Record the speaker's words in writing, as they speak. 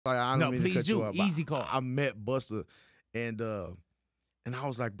Like, I don't No, mean to please cut you do. off, but Easy call. I met Buster, and I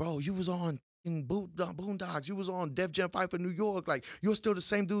was like, bro, you was on in Boondocks. You was on Def Jam Fight for New York. Like, you're still the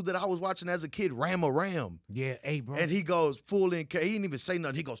same dude that I was watching as a kid, Ram a Ram. Yeah, hey, bro. And he goes full in. He didn't even say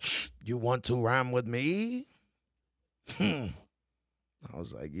nothing. He goes, you want to rhyme with me? I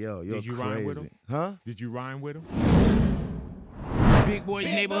was like, yo, you're Did you crazy. rhyme with him? Huh? Did you rhyme with him? Big Boy's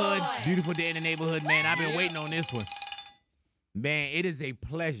Neighborhood. Beautiful day in the neighborhood, man. I've been waiting on this one. Man, it is a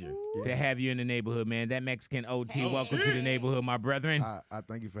pleasure to have you in the neighborhood, man. That Mexican OT, welcome to the neighborhood, my brethren. I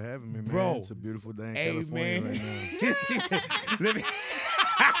thank you for having me, man. Bro. It's a beautiful day in Hey, California man. right now. Let me...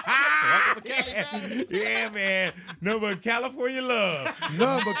 Yeah, man. No, but California love.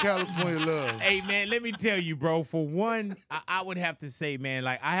 None but California love. Hey, man, let me tell you, bro. For one, I would have to say, man,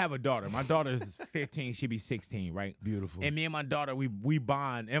 like, I have a daughter. My daughter is 15. She'll be 16, right? Beautiful. And me and my daughter, we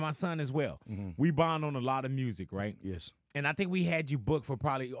bond, and my son as well. Mm-hmm. We bond on a lot of music, right? Yes. And I think we had you booked for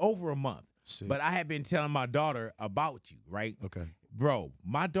probably over a month. See. But I had been telling my daughter about you, right? Okay. Bro,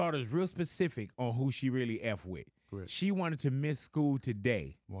 my daughter's real specific on who she really F with. Correct. She wanted to miss school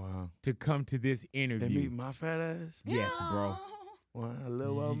today Wow. to come to this interview. They meet my fat ass? Yes, bro. Wow,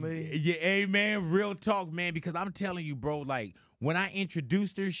 little old me. Yeah, hey, man, real talk, man, because I'm telling you, bro, like, when I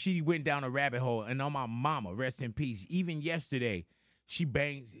introduced her, she went down a rabbit hole, and on my mama, rest in peace, even yesterday, she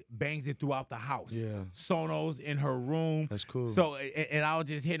bangs it throughout the house. Yeah. Sonos in her room. That's cool. So, and I was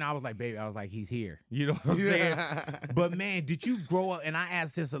just hitting, I was like, baby, I was like, he's here. You know what I'm saying? But, man, did you grow up, and I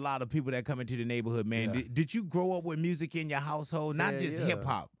ask this a lot of people that come into the neighborhood, man, Yeah. did you grow up with music in your household? Not Yeah, just yeah.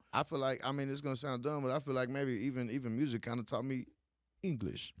 hip-hop. I feel like, I mean, it's going to sound dumb, but I feel like maybe even music kind of taught me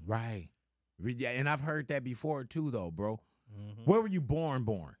English. Right. Yeah, and I've heard that before, too, though, bro. Mm-hmm. Where were you born?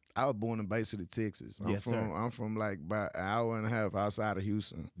 I was born in Bay City, Texas. Yes, sir. I'm from like about an hour and a half outside of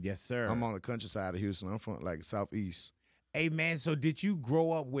Houston. Yes, sir. I'm on the countryside of Houston. I'm from like southeast. Hey, man, so did you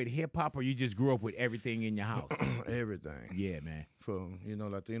grow up with hip-hop or you just grew up with everything in your house? Everything. Yeah, man. From,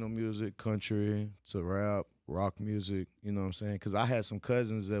 Latino music, country, to rap, rock music, you know what I'm saying? Because I had some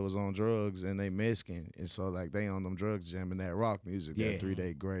cousins that was on drugs and they Mexican. And so, like, they on them drugs jamming that rock music, Yeah. that 3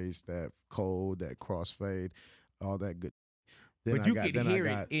 Day Grace, that Cold, that Crossfade, all that good. But you could hear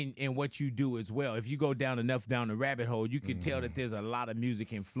it in what you do as well. If you go enough down the rabbit hole, you could tell that there's a lot of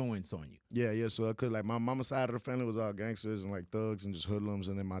music influence on you. Yeah. So I could, like, my mama's side of the family was all gangsters and like thugs and just hoodlums,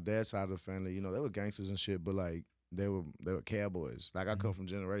 and then my dad's side of the family, they were gangsters and shit, but like they were cowboys. Like I come from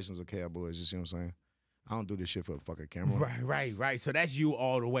generations of cowboys. You see what I'm saying? I don't do this shit for a fucking camera. Right. So that's you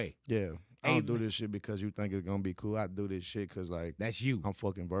all the way. Yeah. I don't do this shit because you think it's gonna be cool. I do this shit because like that's you. I'm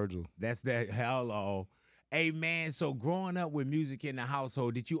fucking Virgil. That's that. Hello. Hey, man, so growing up with music in the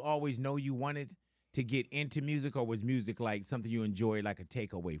household, did you always know you wanted to get into music, or was music like something you enjoyed, like a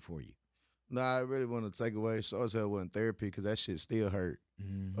takeaway for you? Nah, I really want to take away. So as hell wasn't therapy because that shit still hurt.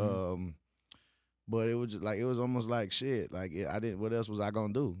 Mm-hmm. But it was just like, it was almost like shit. Like I didn't. What else was I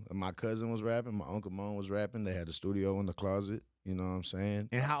gonna do? And my cousin was rapping. My uncle Mom was rapping. They had a studio in the closet. You know what I'm saying?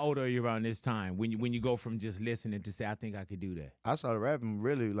 And how old are you around this time when you go from just listening to say, I think I could do that? I started rapping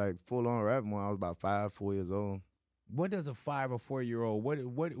really like full on rapping when I was about 4 years old. What does a 5 or 4-year-old?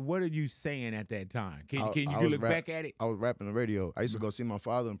 What are you saying at that time? Can you look back at it? I was rapping the radio. I used to go see my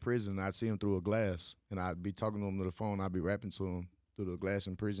father in prison. And I'd see him through a glass, and I'd be talking to him to the phone. I'd be rapping to him through the glass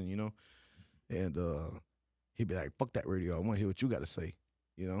in prison, And he'd be like, "Fuck that radio. I want to hear what you got to say."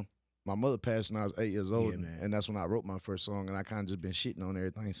 My mother passed when I was 8 years old, and that's when I wrote my first song. And I kind of just been shitting on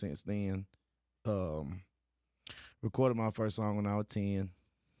everything since then. Recorded my first song when I was 10.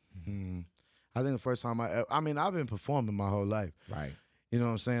 I think the first time I've been performing my whole life. Right. You know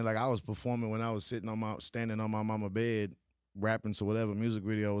what I'm saying? Like I was performing when I was standing on my mama's bed, rapping to whatever music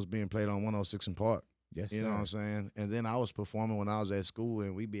video was being played on 106 in Park. Yes, You know what I'm saying? And then I was performing when I was at school,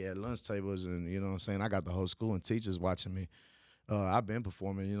 and we'd be at lunch tables, and you know what I'm saying? I got the whole school and teachers watching me. I've been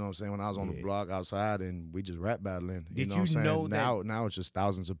performing, you know what I'm saying, when I was on the block outside, and we just rap battling. Did know what I'm know saying? that? Now it's just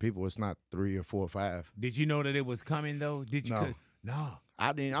thousands of people. It's not 3 or 4 or 5. Did you know that it was coming though? Did you? No. No.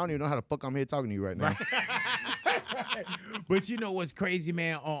 I don't even know how the fuck I'm here talking to you right now. But you know what's crazy,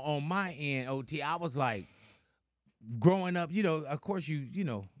 man? On my end, OT, I was like, growing up, of course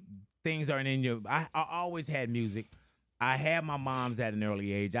things aren't in your. I always had music. I had my moms at an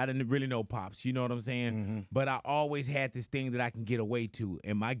early age. I didn't really know pops, you know what I'm saying? Mm-hmm. But I always had this thing that I can get away to,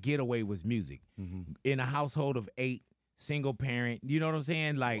 and my getaway was music. Mm-hmm. In a household of 8, single parent, you know what I'm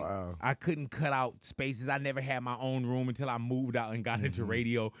saying? Like, Wow. I couldn't cut out spaces. I never had my own room until I moved out and got into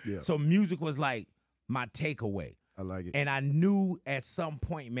radio. Yeah. So music was like my takeaway. I like it. And I knew at some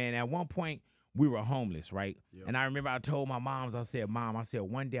point, man, at one point, we were homeless, right? Yep. And I remember I told my moms, I said, Mom,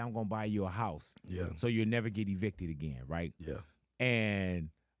 one day I'm going to buy you a house. Yeah. So you'll never get evicted again, right? Yeah.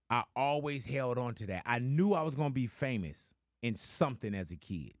 And I always held on to that. I knew I was gonna be famous in something as a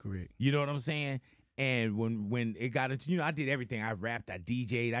kid. Correct. You know what I'm saying? And when it got into, I did everything. I rapped, I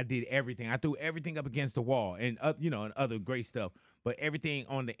DJ'd, I did everything. I threw everything up against the wall and and other great stuff. But everything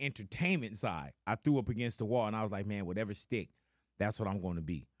on the entertainment side, I threw up against the wall, and I was like, man, whatever stick, that's what I'm going to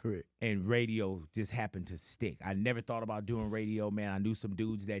be. Correct. And radio just happened to stick. I never thought about doing radio, man. I knew some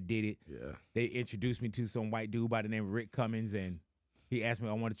dudes that did it. Yeah. They introduced me to some white dude by the name of Rick Cummins, and he asked me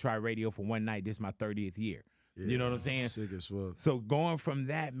if I wanted to try radio for one night. This is my 30th year. Yeah, you know what I'm saying? Sick as fuck. So going from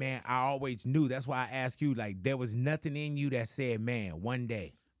that, man, I always knew. That's why I asked you, like, there was nothing in you that said, man, one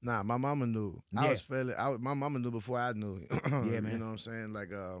day. Nah, my mama knew. Yeah. I was feeling. My mama knew before I knew. Yeah, man. You know what I'm saying?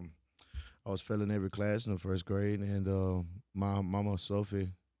 Like, I was failing every class in the first grade, and my mama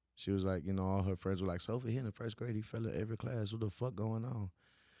Sophie, she was like, all her friends were like, Sophie, he in the first grade, he fell in every class. What the fuck going on?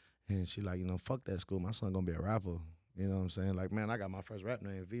 And she like, fuck that school. My son gonna be a rapper. You know what I'm saying? Like, man, I got my first rap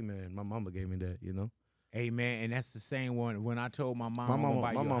name, V-Man. My mama gave me that. Hey, man, and that's the same one. When I told my mom,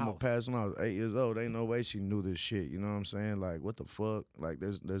 My mama passed when I was 8 years old. Ain't no way she knew this shit. You know what I'm saying? Like, what the fuck? Like,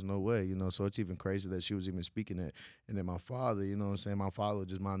 there's no way. So it's even crazy that she was even speaking that. And then my father, you know what I'm saying? My father was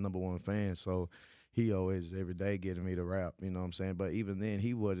just my number one fan. So he always every day getting me to rap. You know what I'm saying? But even then,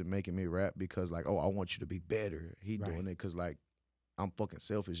 he wasn't making me rap because like, oh, I want you to be better. He Right. doing it because like I'm fucking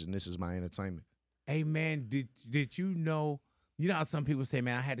selfish and this is my entertainment. Hey, man, did you know? You know how some people say,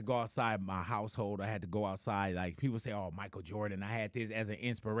 man, I had to go outside my household. I had to go outside. Like people say, oh, Michael Jordan, I had this as an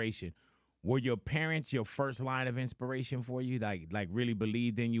inspiration. Were your parents your first line of inspiration for you? Like really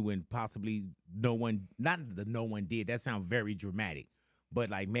believed in you and possibly no one, not that no one did. That sounds very dramatic.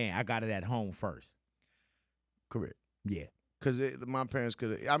 But like, man, I got it at home first. Correct. Yeah. Because my parents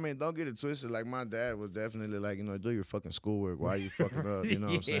could have, don't get it twisted. Like, my dad was definitely like, do your fucking schoolwork. Why are you fucking up? You know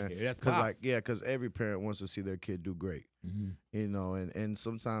what I'm saying? That's Because every parent wants to see their kid do great. Mm-hmm. And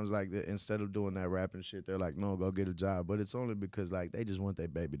sometimes, like, instead of doing that rapping shit, they're like, no, go get a job. But it's only because, like, they just want their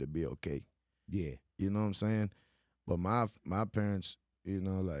baby to be okay. Yeah. You know what I'm saying? But my parents,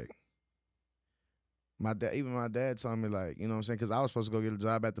 like, my dad told me, like, you know what I'm saying? Because I was supposed to go get a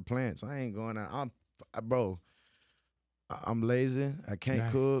job at the plant. So I ain't going out. I'm lazy. I can't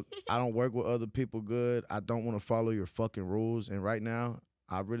cook. I don't work with other people good. I don't want to follow your fucking rules. And right now,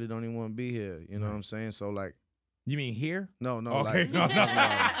 I really don't even want to be here. You know what I'm saying? So, like. You mean here? No. Okay. Like,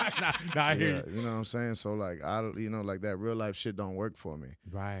 I hear you. You know what I'm saying? So, like, like that real life shit don't work for me.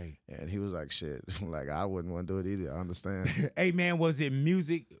 Right. And he was like, shit. Like, I wouldn't want to do it either. I understand. Hey, man, was it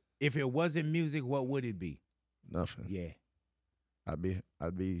music? If it wasn't music, what would it be? Nothing. Yeah. I'd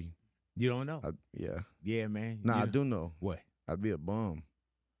be. You don't know? Yeah. Yeah, man. Nah, I do know. What? I'd be a bum.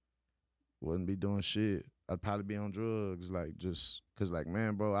 Wouldn't be doing shit. I'd probably be on drugs, like, just because, like,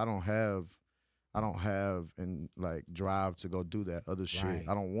 man, bro, I don't have and like drive to go do that other shit. Right.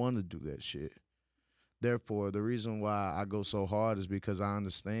 I don't want to do that shit. Therefore, the reason why I go so hard is because I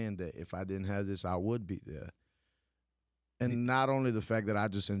understand that if I didn't have this, I would be there. And not only the fact that I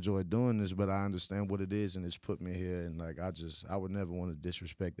just enjoy doing this, but I understand what it is and it's put me here. And like, I would never want to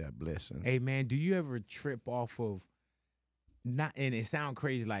disrespect that blessing. Hey, man, do you ever trip off of and it sounds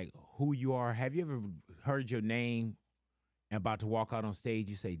crazy, like who you are? Have you ever heard your name and about to walk out on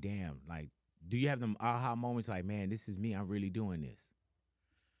stage? You say, damn, like, do you have them aha moments like, man, this is me. I'm really doing this.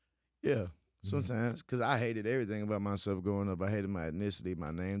 Yeah. Sometimes, because I hated everything about myself growing up. I hated my ethnicity, my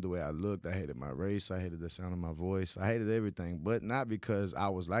name, the way I looked. I hated my race. I hated the sound of my voice. I hated everything, but not because I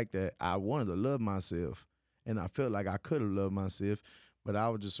was like that. I wanted to love myself, and I felt like I could have loved myself, but I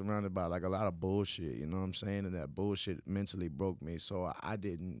was just surrounded by like a lot of bullshit, you know what I'm saying? And that bullshit mentally broke me, so I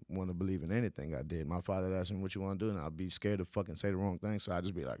didn't want to believe in anything I did. My father asked me, what you want to do? And I'd be scared to fucking say the wrong thing, so I'd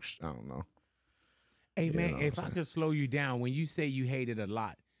just be like, I don't know. Hey, man, if I could slow you down, when you say you hated a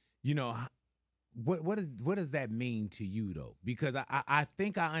lot, what does that mean to you, though? Because I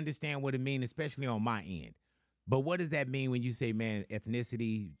think I understand what it means, especially on my end. But what does that mean when you say, man,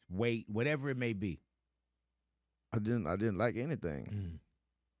 ethnicity, weight, whatever it may be? I didn't like anything.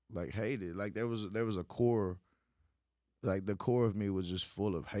 Like, hated. Like, there was a core, like the core of me was just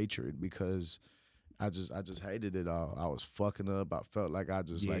full of hatred because I just hated it all. I was fucking up. I felt like I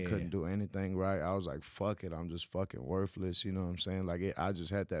just like couldn't do anything right. I was like, fuck it, I'm just fucking worthless. You know what I'm saying? Like, I just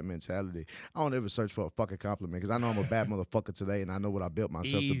had that mentality. I don't ever search for a fucking compliment because I know I'm a bad motherfucker today and I know what I built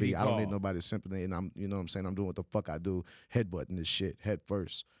myself to be. I don't need nobody's sympathy, and I'm, you know what I'm saying? I'm doing what the fuck I do, headbutting this shit head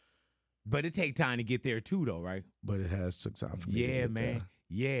first. But it take time to get there too, though, right? But it has took time for me to get man. there.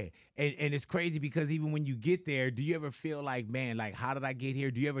 Yeah, and it's crazy because even when you get there, do you ever feel like, man, like, how did I get here?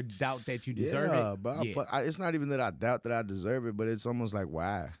 Do you ever doubt that you deserve it? But it's not even that I doubt that I deserve it, but it's almost like,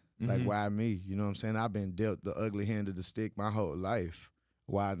 why? Like, why me? You know what I'm saying? I've been dealt the ugly hand of the stick my whole life.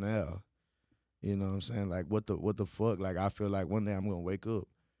 why now? You know what I'm saying? Like, what the fuck? Like, I feel like one day I'm gonna wake up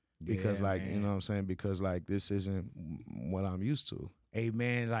because, Yeah, like, man. you know what I'm saying? Because, like, this isn't what I'm used to. Hey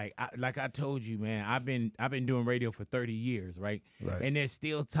man, like I told you, man, I've been doing radio for 30 years, right? Right. And there's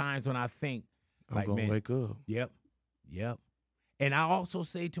still times when I think, I'm like, gonna man, wake up. Yep. And I also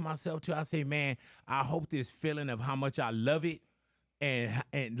say to myself too, I say, man, I hope this feeling of how much I love it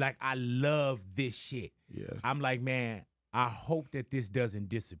and like I love this shit. Yeah. I'm like, man, I hope that this doesn't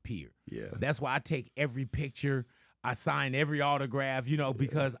disappear. Yeah. That's why I take every picture, I sign every autograph, you know,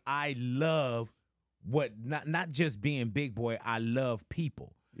 because I love what not just being Big Boy, I love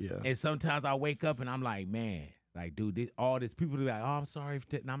people. Yeah. And sometimes I wake up and I'm like, man, like, dude, all this people be like, oh, I'm sorry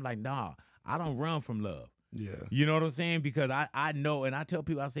for and I'm like, nah, I don't run from love. Yeah. You know what I'm saying? Because I know, and I tell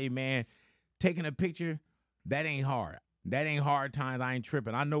people, I say, man, taking a picture, that ain't hard. That ain't hard times. I ain't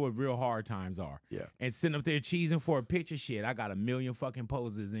tripping. I know what real hard times are. Yeah. And sitting up there cheesing for a picture, shit, I got a million fucking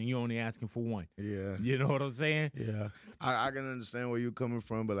poses and you only asking for one. Yeah. You know what I'm saying? Yeah. I can understand where you're coming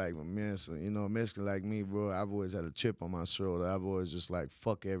from, but like, man, so, you know, Mexican like me, bro, I've always had a chip on my shoulder. I've always just like,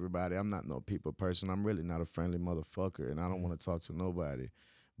 fuck everybody. I'm not no people person. I'm really not a friendly motherfucker, and I don't want to talk to nobody.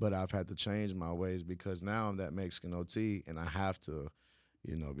 But I've had to change my ways because now I'm that Mexican OT, and I have to,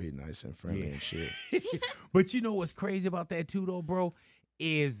 you know, be nice and friendly and shit. But you know what's crazy about that too, though, bro,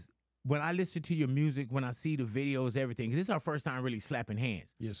 is when I listen to your music, when I see the videos, everything, 'cause this is our first time really slapping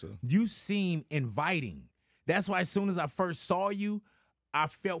hands. Yes, sir. You seem inviting. That's why as soon as I first saw you, I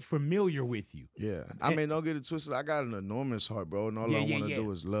felt familiar with you. Yeah. I mean, don't get it twisted. I got an enormous heart, bro, and all I want to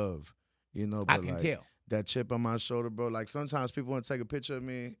do is love. You know, but I can like, tell. That chip on my shoulder, bro. Like, sometimes people want to take a picture of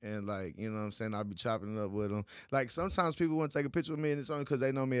me, and like, you know what I'm saying, I'll be chopping it up with them. Like, sometimes people want to take a picture with me, and it's only because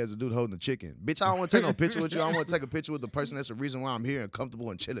they know me as a dude holding a chicken. Bitch, I don't want to take no picture with you. I want to take a picture with the person that's the reason why I'm here and comfortable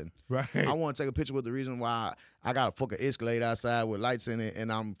and chilling. Right. I want to take a picture with the reason why I got a fucking Escalade outside with lights in it, and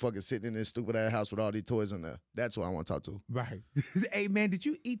I'm fucking sitting in this stupid ass house with all these toys in there. That's who I want to talk to. Right. Hey, man, did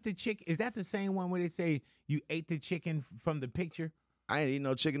you eat the chicken? Is that the same one where they say you ate the chicken from the picture? I ain't eat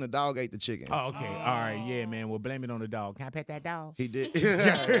no chicken. The dog ate the chicken. Oh, okay. All right. Yeah, man. Well, blame it on the dog. Can I pet that dog? He did. Can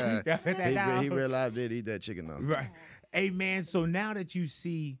I pet that dog? He realized did eat that chicken though. Right. Hey, man, so now that you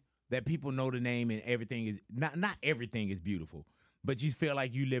see that people know the name and everything is, not everything is beautiful, but you feel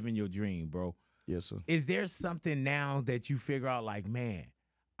like you live in your dream, bro. Yes, sir. Is there something now that you figure out like, man,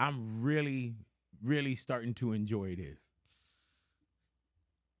 I'm really, really starting to enjoy this?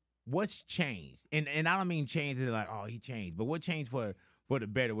 What's changed? And I don't mean changed as like, oh, he changed, but what changed for the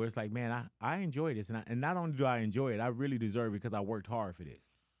better? Where it's like, man, I enjoy this, and not only do I enjoy it, I really deserve it because I worked hard for this.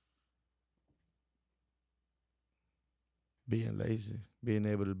 Being lazy, being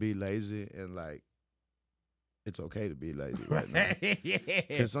able to be lazy, and like, it's okay to be lazy right now. Yeah.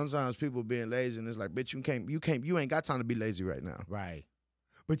 Because sometimes people being lazy, and it's like, bitch, you ain't got time to be lazy right now. Right.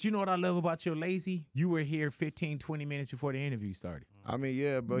 But you know what I love about your lazy? You were here 15, 20 minutes before the interview started. I mean,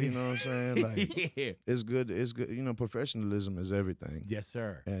 yeah, bro, you know what I'm saying? Like, Yeah. it's good. You know, professionalism is everything. Yes,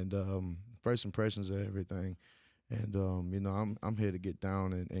 sir. And first impressions are everything. And you know, I'm here to get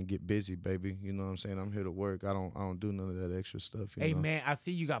down and get busy, baby. You know what I'm saying? I'm here to work. I don't do none of that extra stuff. You Hey, know? man, I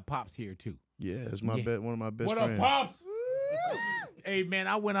see you got Pops here, too. Yeah, it's my one of my best What friends. up, Pops? Hey, man,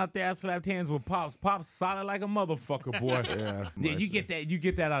 I went out there, I slapped hands with Pops. Pops solid like a motherfucker, boy. Yeah, Yeah, you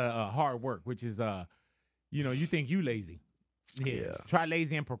get that out of hard work, which is, you know, you think you lazy. Yeah. Try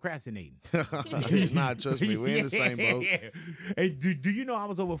lazy and procrastinating. Nah, trust me, we in the same boat. Hey, do you know I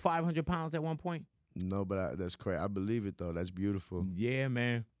was over 500 pounds at one point? No, but that's crazy. I believe it though. That's beautiful. Yeah,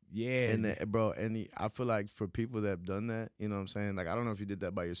 man. Yeah. And bro, I feel like for people that have done that, you know what I'm saying? Like, I don't know if you did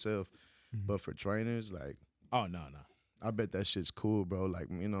that by yourself, but for trainers, like, oh no. I bet that shit's cool, bro. Like,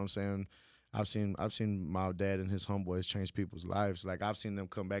 you know what I'm saying? I've seen my dad and his homeboys change people's lives. Like, I've seen them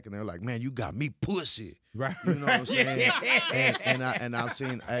come back and they're like, man, you got me pussy. Right. You know what I'm saying? and I've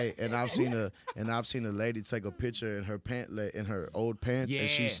seen a lady take a picture in her old pants, and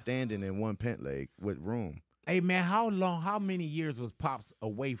she's standing in one pant leg with room. Hey, man, how many years was Pops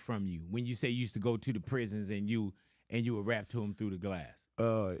away from you when you say you used to go to the prisons and you would rap to him through the glass?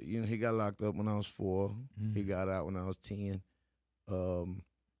 You know, he got locked up when I was 4. He got out when I was 10.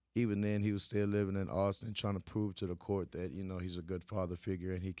 Even then, he was still living in Austin, trying to prove to the court that, you know, he's a good father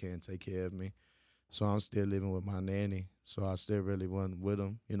figure and he can take care of me. So I'm still living with my nanny. So I still really wasn't with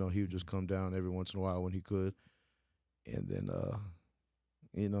him. You know, he would just come down every once in a while when he could. And then,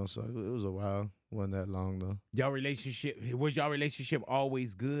 you know, so it was a while. Wasn't that long, though. Was y'all relationship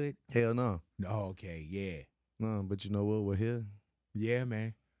always good? Hell no. No, okay, yeah. No, but you know what? We're here. Yeah,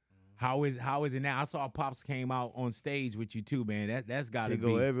 man. How is it now? I saw Pops came out on stage with you too, man. That's gotta be. He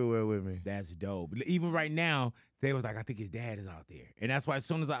go everywhere with me. That's dope. Even right now, they was like, I think his dad is out there. And that's why as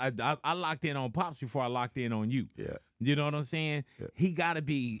soon as I locked in on Pops before I locked in on you. Yeah. You know what I'm saying? Yeah. He got to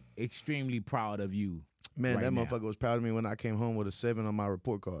be extremely proud of you. Man, right that now. motherfucker was proud of me when I came home with a 7 on my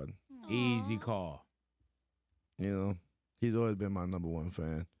report card. Easy call. You know, he's always been my #1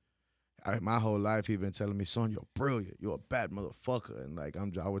 fan. My whole life, he been telling me, son, you're brilliant. You're a bad motherfucker. And like,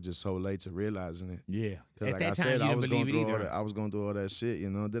 I was just so late to realizing it. Yeah. At like that I time, said, I you was didn't going believe through it all either. that. I was going through all that shit,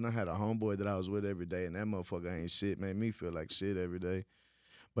 you know. Then I had a homeboy that I was with every day, and that motherfucker ain't shit. Made me feel like shit every day.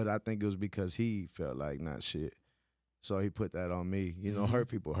 But I think it was because he felt like not shit. So he put that on me. You know, hurt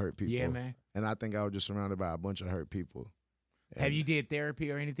people hurt people. Yeah, man. And I think I was just surrounded by a bunch of hurt people. Have you did therapy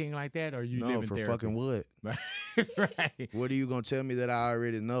or anything like that? Or you live in for therapy? fucking what? Right. What are you going to tell me that I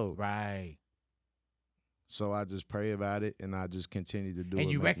already know? Right. So I just pray about it, and I just continue to do it.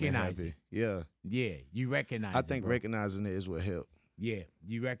 And you make me recognize happy. it. Yeah. Yeah, you recognize it, I think bro. recognizing it is what helped. Yeah,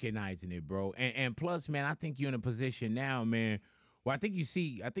 you recognizing it, bro. And plus, man, I think you're in a position now, man. Well, I think you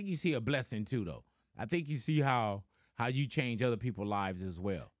see a blessing too, though. I think you see how you change other people's lives as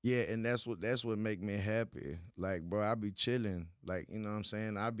well. Yeah, and that's what make me happy. Like, bro, I be chilling. Like, you know what I'm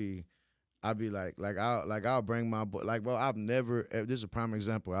saying? I be I'll bring my boy. Like, bro, I've never. This is a prime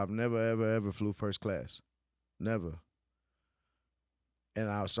example. I've never ever flew first class, never. And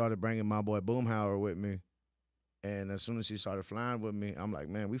I started bringing my boy Boomhauer with me, and as soon as he started flying with me, I'm like,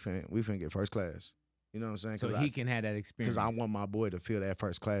 man, we finna get first class. You know what I'm saying? So he can have that experience. Because I want my boy to feel that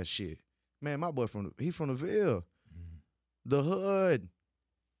first class shit. Man, my boy from the Ville, the hood.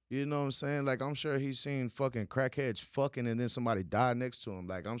 You know what I'm saying? Like, I'm sure he's seen fucking crackheads fucking and then somebody died next to him.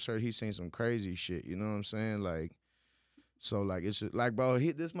 Like, I'm sure he's seen some crazy shit. You know what I'm saying? Like, so, like, it's just, like, bro,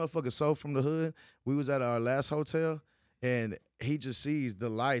 this motherfucker so from the hood. We was at our last hotel, and he just sees the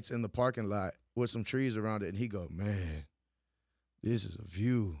lights in the parking lot with some trees around it, and he go, man, this is a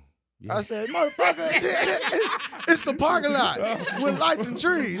view. Yeah. I said, motherfucker, it's the parking lot with lights and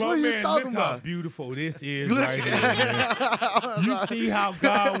trees. Well, what are you man, talking look about? How beautiful this is right here, man. You see how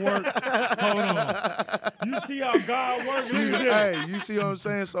God works? Hold on. You see how God works? Hey, you see what I'm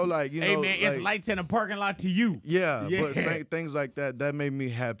saying? So, like, you know. Hey, man, it's like, lights in the parking lot to you. Yeah, but things like that made me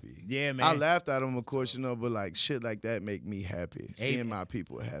happy. Yeah, man. I laughed at him, of course, you know, but, like, shit like that make me happy. Seeing my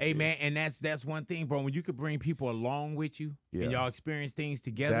people happy. Hey, man, and that's one thing, bro. When you could bring people along with you and y'all experience things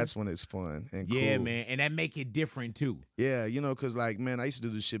together. That's when it's fun and cool. Yeah, man, and that make it different, too. Yeah, you know, because, like, man, I used to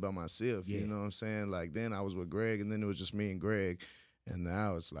do this shit by myself, you know what I'm saying? Like, then I was with Greg, and then it was just me and Greg, and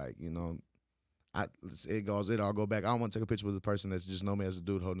now it's like, you know, it all go back. I don't want to take a picture with a person that's just know me as a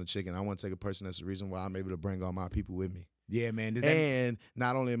dude holding a chicken. I want to take a person that's the reason why I'm able to bring all my people with me. Yeah, man. And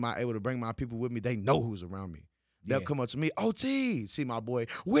not only am I able to bring my people with me, they know who's around me. They'll come up to me, OT, see my boy,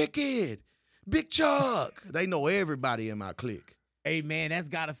 Wicked, Big Chuck. They know everybody in my clique. Hey, man, that's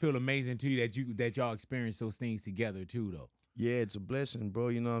got to feel amazing to you that y'all experience those things together, too, though. Yeah, it's a blessing, bro.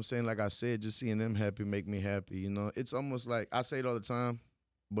 You know what I'm saying? Like I said, just seeing them happy make me happy. You know, it's almost like, I say it all the time,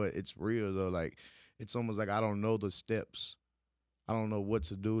 but it's real, though. Like, it's almost like I don't know the steps. I don't know what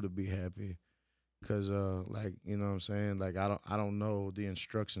to do to be happy. Because, like, you know what I'm saying? Like, I don't know the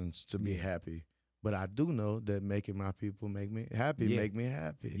instructions to be happy. But I do know that making my people make me happy make me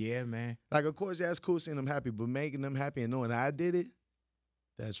happy. Yeah, man. Like, of course, yeah, it's cool seeing them happy, but making them happy and knowing I did it,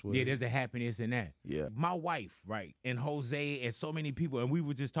 that's what. Yeah, there's a happiness in that. Yeah. My wife, right, and Jose and so many people, and we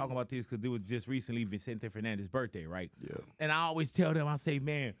were just talking about this because it was just recently Vincente Fernandez's birthday, right? Yeah. And I always tell them, I say,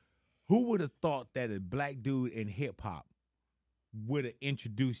 man, who would have thought that a black dude in hip-hop would have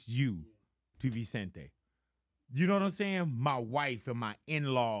introduced you to Vincente? You know what I'm saying? My wife and my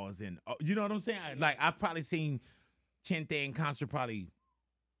in-laws and, you know what I'm saying? Like, I've probably seen Chente in concert probably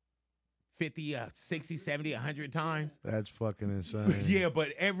 50, 60, 70, 100 times. That's fucking insane. Yeah, but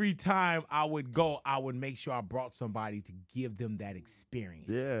every time I would go, I would make sure I brought somebody to give them that experience.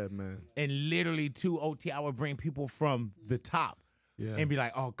 Yeah, man. And literally, to OT, I would bring people from the top and be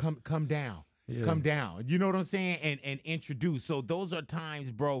like, oh, come down. Yeah. Come down. You know what I'm saying? And introduce. So those are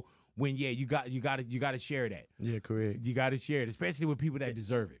times, bro, when you got to share that. Yeah, correct. You got to share it, especially with people that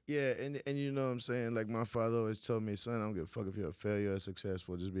deserve it. Yeah, and you know what I'm saying? Like, my father always told me, son, I don't give a fuck if you're a failure or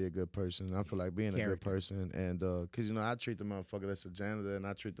successful. Just be a good person. I feel like being a good person. And because, you know, I treat the motherfucker that's a janitor and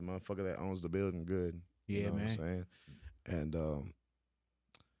I treat the motherfucker that owns the building good. You know man. What I'm saying? And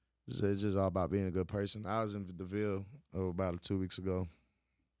it's just all about being a good person. I was in the Ville about 2 weeks ago.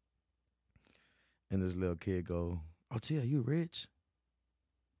 And this little kid go, oh, Tia, you rich?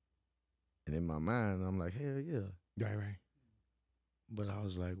 And in my mind, I'm like, hell yeah. Right. But I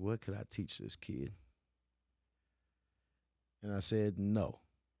was like, what could I teach this kid? And I said, no.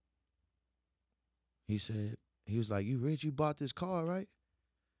 He was like, you rich? You bought this car, right?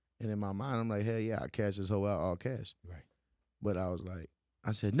 And in my mind, I'm like, hell yeah, I cash this whole out all cash. Right. But I was like,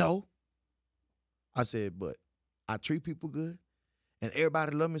 I said, no. I said, but I treat people good and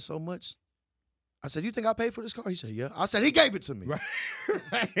everybody love me so much. I said, you think I paid for this car? He said, yeah. I said, he gave it to me. Right.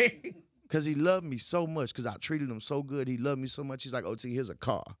 Right. Because he loved me so much, because I treated him so good. He loved me so much. He's like, OT, here's a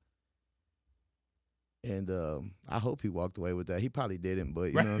car. And I hope he walked away with that. He probably didn't,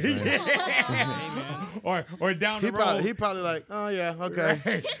 but you know what I'm saying? or down the road. He probably like, oh yeah, okay.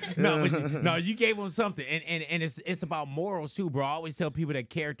 Right. No, you gave him something, and it's about morals too, bro. I always tell people that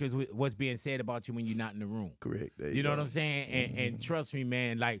character is what's being said about you when you're not in the room. Correct. You know what I'm saying? And trust me,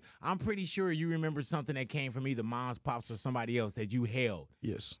 man. Like I'm pretty sure you remember something that came from either mom's, pops, or somebody else that you held.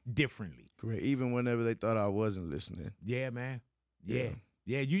 Yes. Differently. Correct. Even whenever they thought I wasn't listening. Yeah, man. Yeah.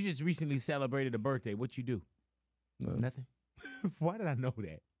 Yeah, you just recently celebrated a birthday. What you do? Nothing. Why did I know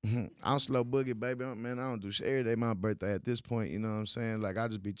that? I'm slow boogie, baby. Man, I don't do shit. Every day my birthday at this point, you know what I'm saying? Like, I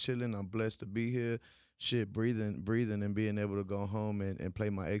just be chilling. I'm blessed to be here. Shit, breathing, and being able to go home and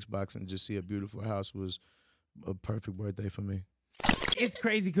play my Xbox and just see a beautiful house was a perfect birthday for me. It's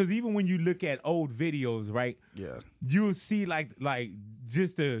crazy because even when you look at old videos, right? Yeah. You'll see like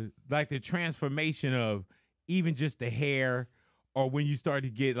just the transformation of even just the hair, or when you start to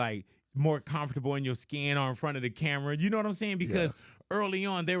get like more comfortable in your skin or in front of the camera. You know what I'm saying? Because early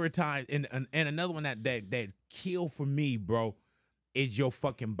on there were times, and another one that killed for me, bro, is your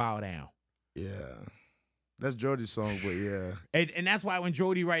fucking bow down. Yeah. That's Jody's song, but yeah. And that's why when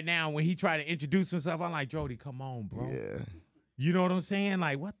Jody right now, when he tried to introduce himself, I'm like, Jody, come on, bro. Yeah. You know what I'm saying?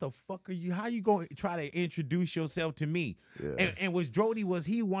 Like, what the fuck are you? How you going to try to introduce yourself to me? Yeah. And was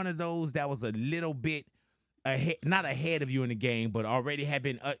he one of those that was a little bit ahead, not ahead of you in the game, but already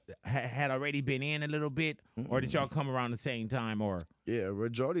had already been in a little bit, or did y'all come around the same time? Or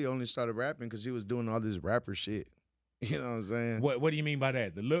Jody only started rapping because he was doing all this rapper shit. You know what I'm saying? What do you mean by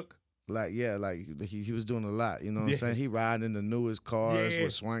that? The look? Like he was doing a lot. You know what I'm saying? He riding in the newest cars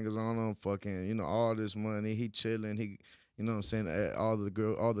with swangers on them, fucking all this money. He chilling. He you know what I'm saying? All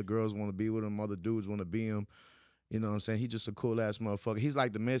the girls want to be with him. All the dudes want to be him. You know what I'm saying? He just a cool-ass motherfucker. He's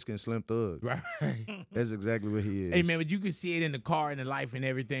like the Mexican Slim Thug. Right. That's exactly what he is. Hey, man, but you can see it in the car and the life and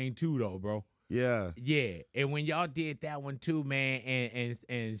everything, too, though, bro. Yeah. Yeah. And when y'all did that one, too, man,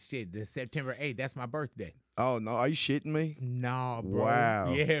 and shit, the September 8th, that's my birthday. Oh, no. Are you shitting me? Nah, bro.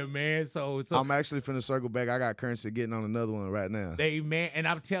 Wow. Yeah, man. So I'm actually finna circle back. I got currency getting on another one right now. Man, and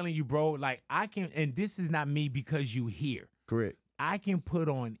I'm telling you, bro, like, I can, and this is not me because you here. Correct. I can put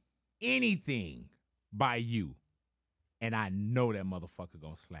on anything by you, and I know that motherfucker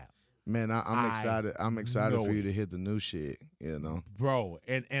gonna slap. Man, I'm excited. I'm excited for you to hit the new shit, you know. Bro,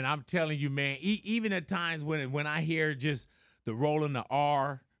 and I'm telling you, man, even at times when I hear just the rolling the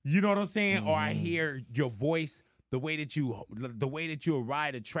R, you know what I'm saying? Or I hear your voice, the way that you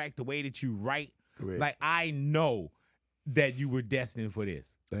ride a track, the way that you write. Correct. Like, I know that you were destined for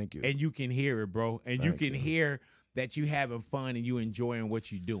this. Thank you. And you can hear it, bro. And you can hear that you having fun and you enjoying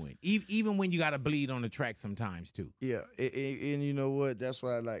what you're doing, even when you got to bleed on the track sometimes too. Yeah, and you know what? That's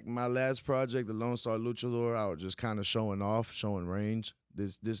why, like, my last project, the Lone Star Luchador, I was just kind of showing off, showing range.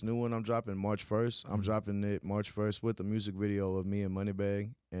 This new one I'm dropping March 1st. I'm dropping it March 1st with a music video of me and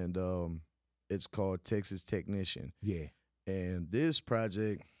Moneybag, and it's called Texas Technician. Yeah. And this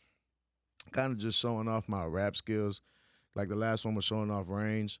project, kind of just showing off my rap skills. Like, the last one was showing off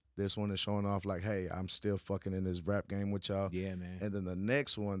range. This one is showing off, like, hey, I'm still fucking in this rap game with y'all. Yeah, man. And then the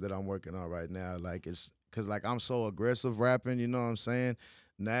next one that I'm working on right now, like, it's because, like, I'm so aggressive rapping, you know what I'm saying?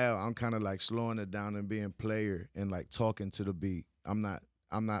 Now I'm kind of, like, slowing it down and being player and, like, talking to the beat. I'm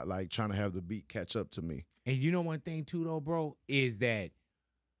not like, trying to have the beat catch up to me. And you know one thing, too, though, bro, is that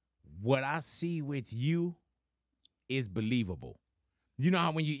what I see with you is believable. You know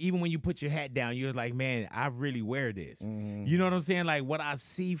how when you put your hat down, you're like, man, I really wear this. Mm-hmm. You know what I'm saying? Like, what I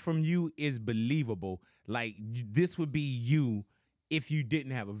see from you is believable. Like, this would be you if you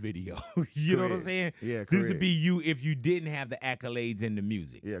didn't have a video. You know what I'm saying? Yeah, correct. This would be you if you didn't have the accolades in the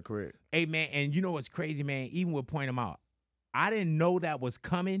music. Yeah, correct. Hey, man, and you know what's crazy, man? Even with Point 'em Out, I didn't know that was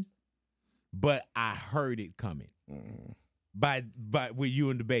coming, but I heard it coming. Mm-hmm. By with you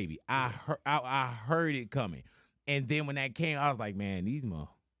and the baby. I heard it coming. And then when that came, I was like, man, these man,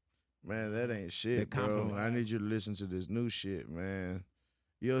 that ain't shit, bro. I need you to listen to this new shit, man.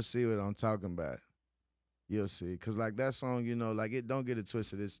 You'll see what I'm talking about. You'll see. Because, like, that song, you know, like, don't get it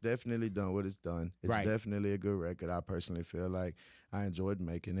twisted. It's definitely done what it's done. It's definitely a good record. I personally feel like I enjoyed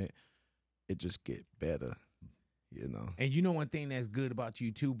making it. It just get better, you know. And you know one thing that's good about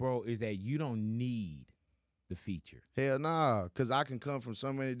you, too, bro, is that you don't need the feature. Hell nah, because I can come from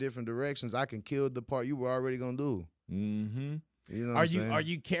so many different directions. I can kill the part you were already going to do. Mm-hmm. You know what I'm saying? Are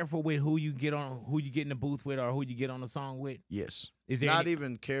you careful with who you get in the booth with or who you get on the song with? Yes. Is there not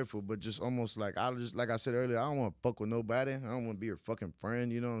even careful, but just almost like like I said earlier, I don't want to fuck with nobody. I don't want to be your fucking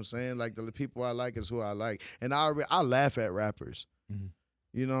friend. You know what I'm saying? Like the people I like is who I like, and I laugh at rappers. Mm-hmm.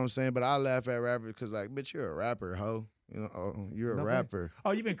 You know what I'm saying? But I laugh at rappers because like, bitch, you're a rapper, ho. You know, you're a rapper.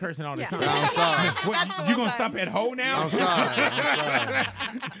 Oh, you've been cursing all this time. I'm sorry. What, you gonna stop at hoe now? I'm sorry.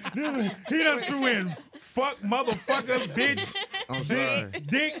 He done threw in fuck, motherfucker, bitch. I'm sorry.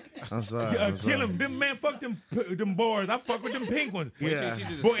 Dick. I'm sorry. Kill him. Them man, fuck them boys. I fuck with them pink ones. Yeah.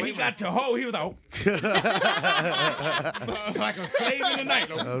 Boy, he got to hoe. He was like, like a slave in the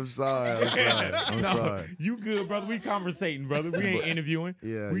night. I'm sorry. I'm sorry. You good, brother? We conversating, brother. We ain't interviewing.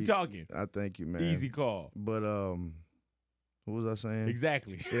 Yeah. We talking. I thank you, man. Easy call. But what was I saying?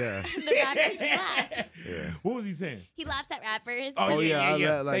 Exactly. Yeah. The rappers laugh. Yeah. What was he saying? He laughs at rappers. Oh,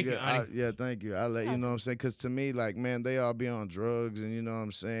 yeah. Thank you. you. Thank you. I let you know what I'm saying, because to me, like, man, they all be on drugs, and you know what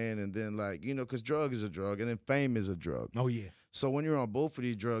I'm saying, and then like, you know, because drug is a drug, and then fame is a drug. Oh yeah. So when you're on both of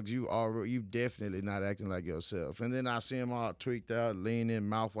these drugs, you definitely not acting like yourself. And then I see them all tweaked out, leaning,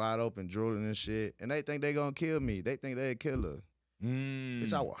 mouth wide open, drooling and shit, and they think they gonna kill me. They think they a killer.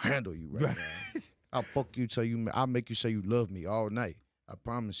 Bitch, I will handle you right now. I'll fuck you till I'll make you say you love me all night. I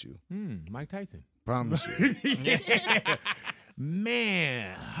promise you. Mike Tyson. Promise you. Yeah.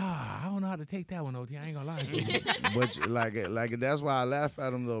 Man, I don't know how to take that one, OT. I ain't gonna lie to you. But like that's why I laugh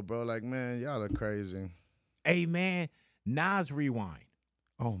at them though, bro. Like, man, y'all are crazy. Hey, man, Nas Rewind.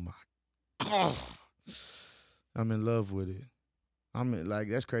 Oh my God. I'm in love with it. Like,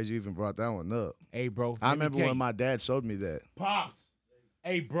 that's crazy you even brought that one up. Hey, bro. I remember when my dad showed me that. Pops.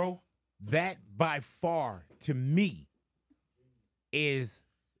 Hey, bro. That by far to me is,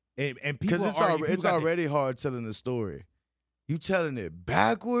 and people because it's already hard telling the story. You telling it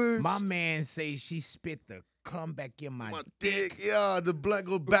backwards. My man say she spit the comeback in my dick. Yeah, the blunt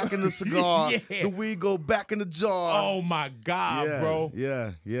go back in the cigar. Yeah. The weed go back in the jar. Oh my God, yeah, bro.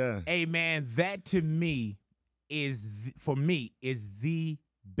 Yeah. Hey man, that to me is the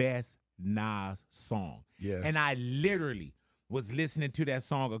best Nas song. Yeah. And I literally was listening to that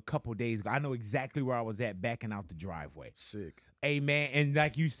song a couple days ago. I know exactly where I was at backing out the driveway. Sick. Hey, man, and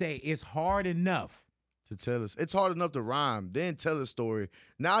like you say, it's hard enough to tell us. It's hard enough to rhyme, then tell a story.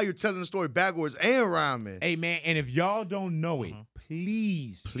 Now you're telling the story backwards and rhyming. Hey, man, and if y'all don't know it,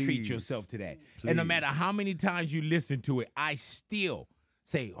 please treat yourself to that. Please. And no matter how many times you listen to it, I still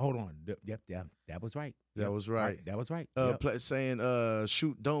say, hold on. Yep, that was right. That was right. That was right. Saying,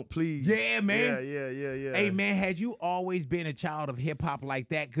 shoot, don't please. Yeah, man. Yeah. Hey, man, had you always been a child of hip hop like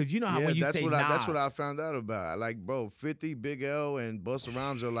that? Because you know how when you say Nas. That's what I found out about. Like, bro, 50, Big L, and Busta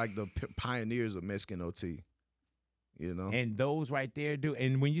Rhymes are like the pioneers of Mexican OT. You know? And those right there do.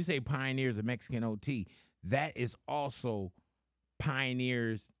 And when you say pioneers of Mexican OT, that is also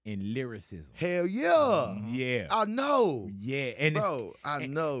pioneers in lyricism. Hell yeah. Yeah. I know. Yeah. And bro, I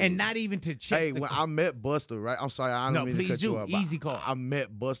know. And not even to check. Hey, when I met Busta, right? I'm sorry, I don't mean to cut you off. Easy call. I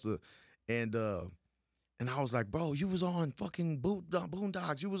met Busta, and I was like, bro, you was on fucking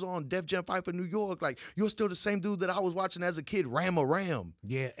Boondocks. You was on Def Jam Fight for New York. Like, you're still the same dude that I was watching as a kid, Ram.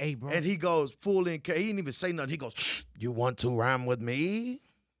 Yeah, hey, bro. And he goes full in. He didn't even say nothing. He goes, you want to rhyme with me?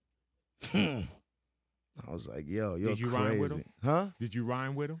 I was like, yo, you're crazy. Did you crazy. Rhyme with him? Huh? Did you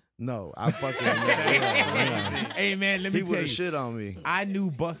rhyme with him? No, I fucking Hey, man, let me tell you. He would have shit on me. I knew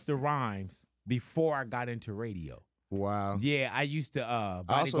Busta Rhymes before I got into radio. Wow. Yeah, I used to I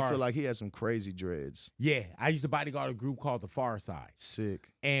also feel like he had some crazy dreads. Yeah, I used to bodyguard a group called The Far Side. Sick.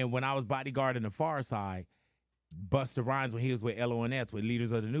 And when I was bodyguarding The Far Side, Busta Rhymes, when he was with LONS, with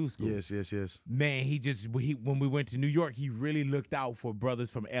Leaders of the New School. Yes. Man, when we went to New York, he really looked out for brothers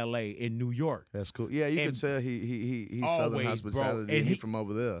from LA in New York. That's cool. Yeah, you can tell he's Southern hospitality. And he from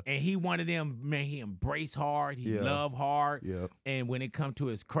over there. And he one of them, man, he embraced hard, he loved hard. Yeah. And when it come to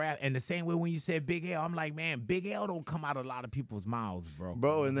his craft, and the same way when you said Big L, I'm like, man, Big L don't come out a lot of people's mouths, bro.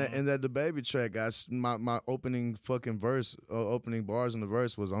 Bro, and that the baby track, guys, my opening fucking verse, opening bars in the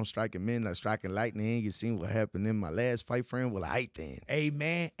verse was I'm striking men like striking lightning. You seen what happened in my last fight frame? Well, I then. Hey,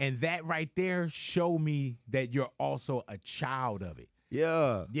 man, and that right there show me that you're also a child of it.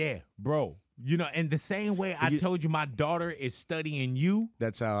 Yeah. Yeah, bro. You know, and the same way I told you my daughter is studying you.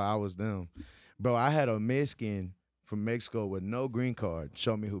 That's how I was them. Bro, I had a Mexican from Mexico with no green card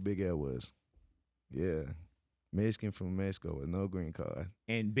show me who Big L was. Yeah. Mexican from Mexico with no green card.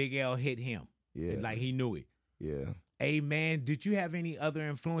 And Big L hit him. Yeah. Like he knew it. Yeah. Hey, man, did you have any other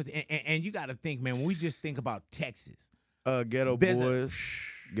influence? And you got to think, man, when we just think about Texas. Ghetto Boys.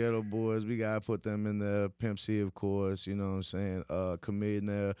 Ghetto Boys, we gotta put them in there. Pimp C, of course, you know what I'm saying? Chameleon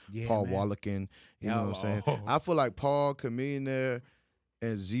there, Yeah, Paul man. Wallakin, you know what I'm saying? Oh. I feel like Paul, Chameleon there,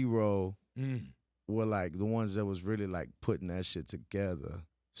 and Zero Mm. were like the ones that was really like putting that shit together.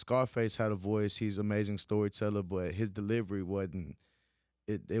 Scarface had a voice, he's an amazing storyteller, but his delivery wasn't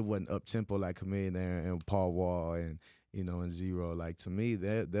up tempo like Chameleon there and Paul Wall and and Zero. Like to me,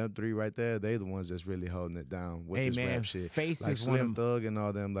 them three right there, they the ones that's really holding it down with this rap shit. Face Like is one Slim of Thug and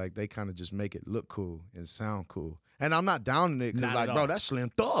all them, like they kind of just make it look cool and sound cool. And I'm not downing it because Not like, at bro, all. that's Slim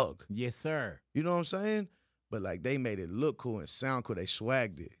Thug. Yes, sir. You know what I'm saying? But like they made it look cool and sound cool. They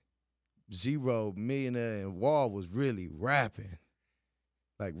swagged it. Zero, Millionaire, and Wall was really rapping.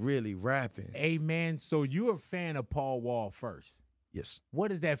 Like really rapping. Hey, man, so you're a fan of Paul Wall first. Yes. What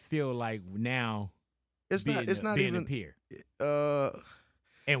does that feel like now? It's being not being even a peer uh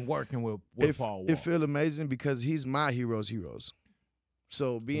and working with Paul Wall. It feel amazing because he's my heroes.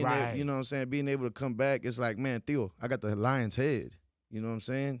 So being Right. able, you know what I'm saying, being able to come back, it's like, man, Theo, I got the lion's head. You know what I'm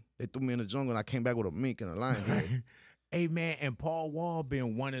saying? They threw me in the jungle and I came back with a mink and a lion's head. Hey, man, and Paul Wall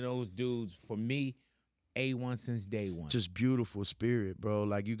been one of those dudes for me, A1 since day one. Just beautiful spirit, bro.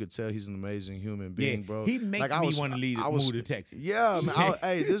 Like you could tell he's an amazing human being, bro. He make like, me want to move to Texas. Yeah, man.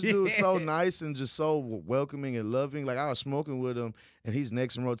 Hey, this dude's so nice and just so welcoming and loving. Like I was smoking with him and he's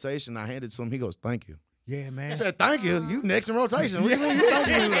next in rotation. I handed it to him. He goes, "Thank you." Yeah, man. I said, "Thank you. You next in rotation. What do you mean you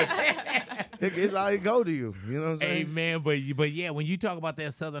thanking me?" Like, it's how it go to you. You know what I'm saying? Hey, man, but yeah, when you talk about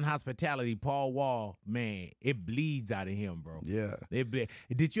that Southern hospitality, Paul Wall, man, it bleeds out of him, bro. Yeah.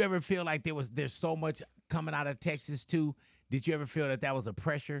 Did you ever feel like there's so much coming out of Texas too? Did you ever feel that was a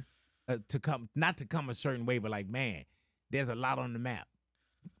pressure to come, not to come a certain way, but like, man, there's a lot on the map.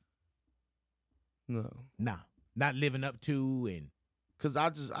 No. Nah, not living up to and. Cause I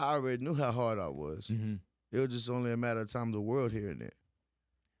already knew how hard I was. Mm-hmm. It was just only a matter of time the world hearing it.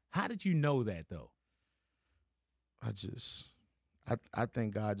 How did you know that though? I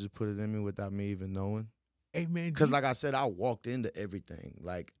think God just put it in me without me even knowing. Hey, man, Cause like I said, I walked into everything.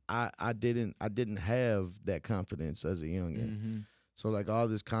 Like I didn't have that confidence as a youngin'. Mm-hmm. So like all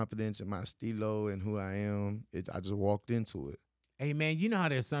this confidence in my stilo and who I am, I just walked into it. Hey, man, you know how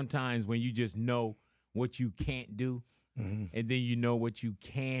there's sometimes when you just know what you can't do, Mm-hmm. and then you know what you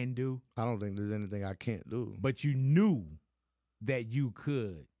can do, I don't think there's anything I can't do. but you knew that you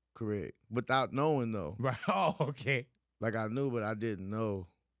could. Correct. Without knowing though. Right. Oh, okay. Like I knew, but I didn't know.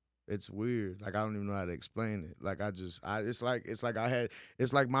 It's weird. Like I don't even know how to explain it. Like it's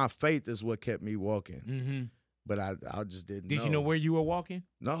like my faith is what kept me walking. Mm-hmm. But I just didn't know. Did you know where you were walking?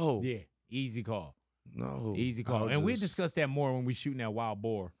 No. Yeah. Easy call. No. Easy call. And we'll discuss that more when we shooting that wild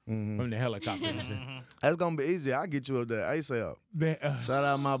boar from the helicopter. That's gonna be easy. I'll get you up there ASAP. Shout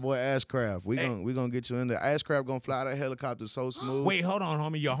out my boy Ashcraft. We gonna get you in there. Ashcraft gonna fly that helicopter so smooth. Wait, hold on,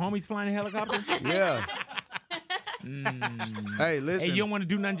 homie. Your homie's flying a helicopter? Yeah. Hey, listen. Hey, you don't want to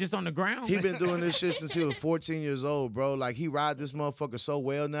do nothing just on the ground? He been doing this shit since he was 14 years old, bro. Like he ride this motherfucker so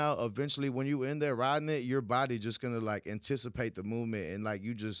well now. Eventually, when you in there riding it, your body just gonna like anticipate the movement and like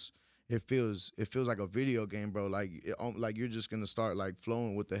you just. It feels like a video game, bro. Like you're just gonna start like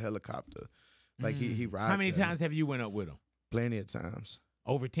flowing with the helicopter. Like he rides. How many times have you went up with him? Plenty of times.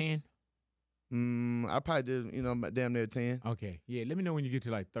 Over 10? I probably did, damn near 10. Okay. Yeah, let me know when you get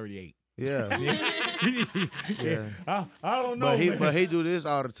to like 38. Yeah. Yeah. I don't know. But he do this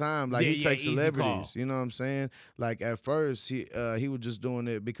all the time. Like he takes easy celebrities. call. You know what I'm saying? Like at first he was just doing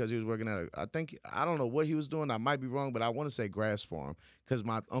it because he was working at I don't know what he was doing. I might be wrong, but I want to say grass farm because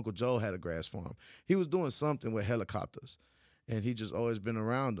my Uncle Joe had a grass farm. He was doing something with helicopters. And he just always been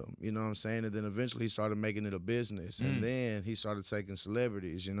around them, you know what I'm saying? And then eventually he started making it a business. And then he started taking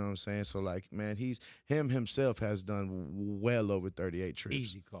celebrities, you know what I'm saying? So like, man, himself has done well over 38 trips.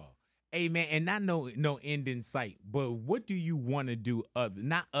 Easy call. Hey, man, and not no end in sight, but what do you want to do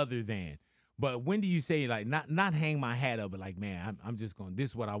not other than, but when do you say like not hang my hat up, but like, man, I'm just going,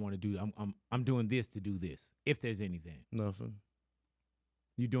 this is what I want to do. I'm doing this to do this, if there's anything. Nothing.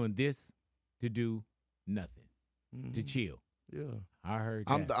 You doing this to do nothing, to chill. Yeah. I heard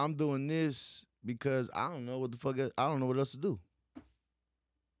that. I'm doing this because I don't know what the fuck I don't know what else to do.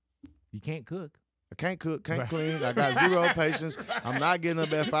 You can't cook. I can't cook, can't clean. I got zero patience. I'm not getting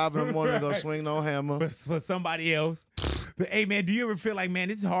up at 5 in the morning to go swing no hammer. For somebody else. But hey, man, do you ever feel like, man,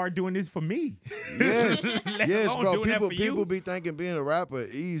 this is hard doing this for me? Yes. Yes, bro. People you? be thinking being a rapper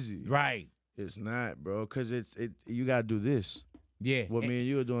easy. Right. It's not, bro, because you got to do this. Yeah. What me and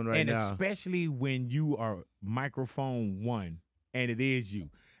you are doing right now. And especially when you are microphone one and it is you.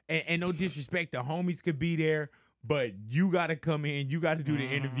 And no disrespect, the homies could be there, but you got to come in. You got to do the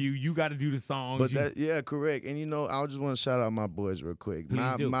interview. You got to do the songs. But that, yeah, correct. And I just want to shout out my boys real quick.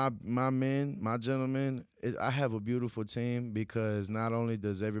 Please do. My men, my gentlemen. I have a beautiful team because not only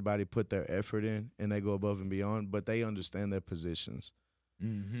does everybody put their effort in and they go above and beyond, but they understand their positions.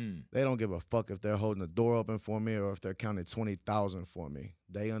 Mm-hmm. They don't give a fuck if they're holding the door open for me or if they're counting 20,000 for me.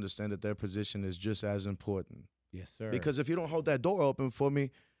 They understand that their position is just as important. Yes, sir. Because if you don't hold that door open for me,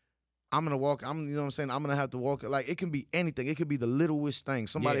 I'm gonna walk. You know what I'm saying? I'm gonna have to walk. Like, it can be anything. It could be the littlest thing.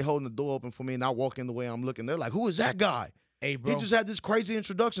 Somebody holding the door open for me, and I walk in the way I'm looking. They're like, "Who is that guy? Hey, bro. He just had this crazy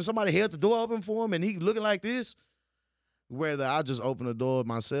introduction. Somebody held the door open for him, and he looking like this." Whether I just open the door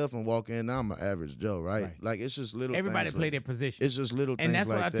myself and walk in, now I'm an average Joe, right? Like, it's just little. Everybody things play like, their position. It's just little things and that's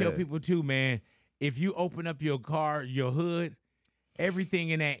like what I that. tell people too, man. If you open up your car, your hood,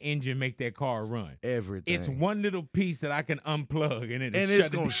 everything in that engine make that car run. Everything. It's one little piece that I can unplug and it's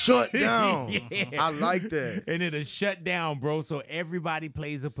gonna shut down. I like that. And it'll shut down, bro. So everybody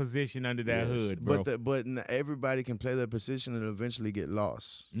plays a position under that hood, bro. But everybody can play their position and eventually get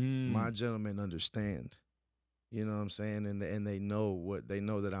lost. My gentlemen understand. You know what I'm saying? And they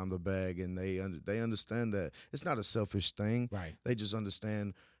know that I'm the bag, and they understand that it's not a selfish thing. Right. They just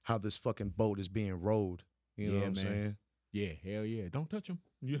understand how this fucking boat is being rowed. You know what I'm saying? Yeah, hell yeah. Don't touch them.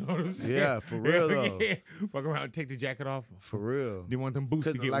 You know what I'm saying? Yeah, for real though. Yeah. Fuck around and take the jacket off. For real. They want them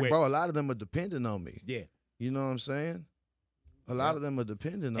boots to get like, wet. bro, a lot of them are dependent on me. Yeah. You know what I'm saying? A lot of them are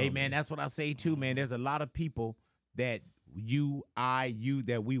dependent on me. Hey, man, that's what I say too, man. There's a lot of people that you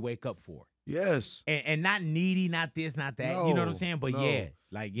that we wake up for. Yes. And not needy, not this, not that. You know what I'm saying? But man.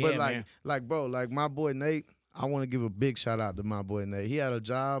 Bro, like my boy Nate, I want to give a big shout out to my boy Nate. He had a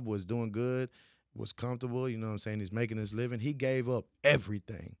job, was doing good, was comfortable, you know what I'm saying? He's making his living. He gave up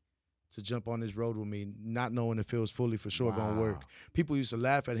everything to jump on this road with me, not knowing if it was fully for sure gonna work. People used to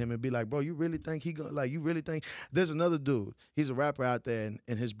laugh at him and be like, bro, you really think you really think? There's another dude, he's a rapper out there,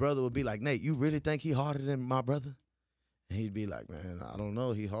 and his brother would be like, Nate, you really think he harder than my brother? And he'd be like, man, I don't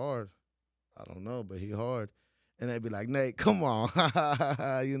know, he hard. I don't know, but he hard. And they'd be like, Nate, come on.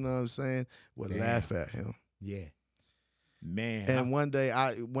 You know what I'm saying? Would laugh at him. Yeah. Man. And one day,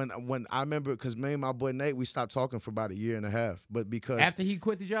 when I remember, because me and my boy Nate, we stopped talking for about a year and a half. But because after he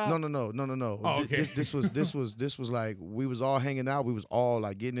quit the job? No. Oh, okay. This was like, we was all hanging out. We was all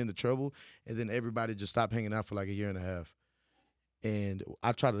like getting into trouble. And then everybody just stopped hanging out for like a year and a half. And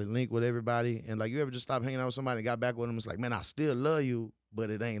I tried to link with everybody. And like, you ever just stop hanging out with somebody and got back with them? It's like, man, I still love you, but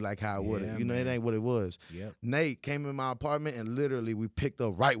it ain't like how it would have. You know, it ain't what it was. Yep. Nate came in my apartment and literally we picked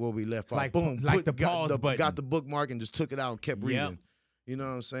up right where we left off. Like, boom, like the pause button. Got the bookmark and just took it out and kept reading. You know what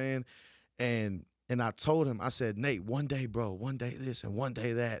I'm saying? And I told him, I said, Nate, one day, bro, one day this and one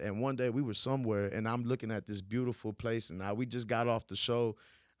day that. And one day we were somewhere and I'm looking at this beautiful place and we just got off the show.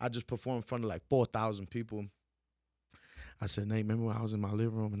 I just performed in front of like 4,000 people. I said, Nate, remember when I was in my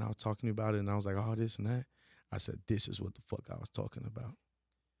living room and I was talking to you about it and I was like, oh, this and that? I said, this is what the fuck I was talking about.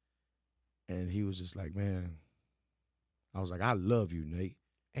 And he was just like, man, I was like, I love you, Nate.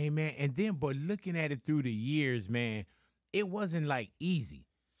 Hey, man, and then, but looking at it through the years, man, it wasn't like easy.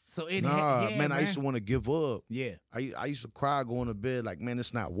 So it man, I used to want to give up. Yeah. I used to cry going to bed like, man,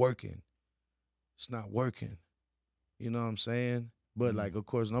 it's not working. It's not working. You know what I'm saying? But like, of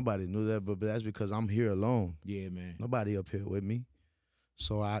course, nobody knew that, but that's because I'm here alone. Yeah, man. Nobody up here with me.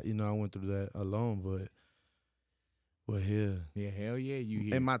 So I went through that alone, but here. Yeah, hell yeah, you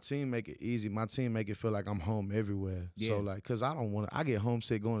here. And my team make it easy. My team make it feel like I'm home everywhere. Yeah. So like, cause I get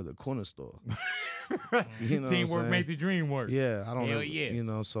homesick going to the corner store. You know, teamwork make the dream work. Yeah, I don't know. Yeah. You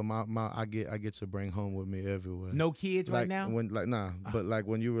know, so I get to bring home with me everywhere. No kids like, right now? But like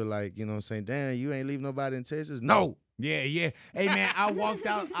when you were like, you know what I'm saying, damn, you ain't leave nobody in Texas? No. Yeah. Hey, man, I walked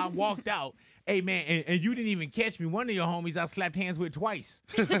out. Hey, man, and you didn't even catch me. One of your homies I slapped hands with twice.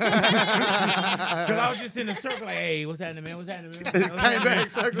 Because I was just in the circle like, hey, what's happening, man? What's happening, man? Came back,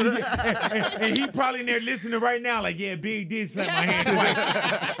 circle. And he probably in there listening right now like, yeah, Big did slap my hand twice.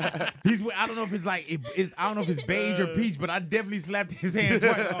 I don't know if it's like, I don't know if it's beige or peach, but I definitely slapped his hand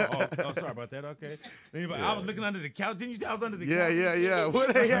twice. Oh, sorry about that. Okay. I was looking under the couch. Didn't you say I was under the couch? Yeah.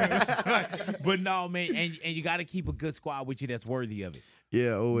 What? But no, man, and you got to keep a good squad with you that's worthy of it.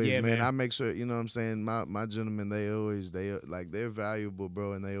 Yeah, always, man. I make sure, you know what I'm saying, my gentlemen, they're valuable,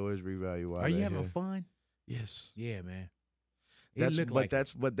 bro, and they always revalue why. Are you having fun? Yes. Yeah, man.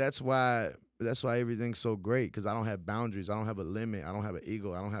 That's why everything's so great, because I don't have boundaries. I don't have a limit. I don't have an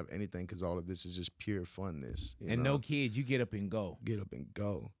ego. I don't have anything, because all of this is just pure funness. And no kids, you get up and go. Get up and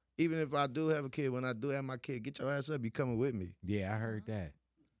go. Even if I do have a kid, when I do have my kid, get your ass up. You coming with me. Yeah, I heard that.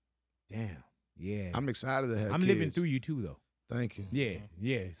 Damn. Yeah. I'm excited to have kids. I'm living through you too, though. Thank you.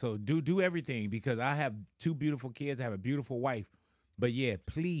 Yeah. So do everything because I have 2 beautiful kids. I have a beautiful wife. But yeah,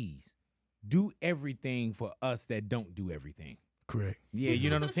 please do everything for us that don't do everything. Correct. Yeah, you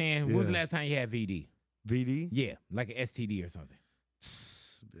know what I'm saying? When was the Yeah. last time you had VD? VD? Yeah, like an STD or something.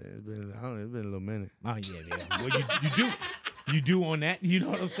 It's been a little minute. Oh yeah. Well, you do on that. You know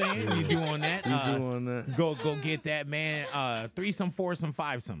what I'm saying? Yeah. You do on that. You do on that? Go get that, man. 3-some, 4-some,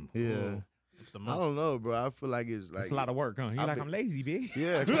 5-some. Yeah. What's the I most? don't know, bro. I feel like it's like That's a lot of work, huh? You like I'm lazy, big?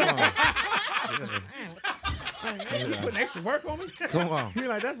 Yeah, come on. Yeah. You putting extra work on me? Come on. You're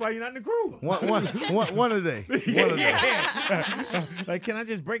like, that's why you're not in the crew. One a day. One a day. Yeah. Like, can I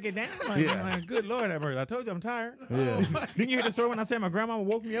just break it down? Like, Yeah. like, good Lord, have mercy. I told you I'm tired. Yeah. Didn't you hear the story when I said my grandma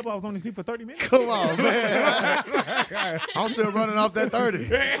woke me up? I was only asleep for 30 minutes. Come on, man. I'm still running off that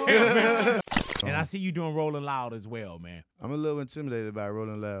 30. And I see you doing Rolling Loud as well, man. I'm a little intimidated by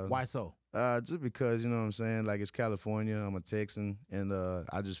Rolling Loud. Why so? Just because, you know what I'm saying? Like, it's California. I'm a Texan. And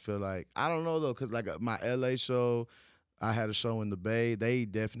I just feel like, I don't know, though, because, like, my L.A. show, I had a show in the Bay. They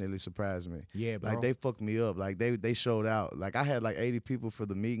definitely surprised me. Yeah, bro. Like, they fucked me up. Like, they showed out. Like, I had, like, 80 people for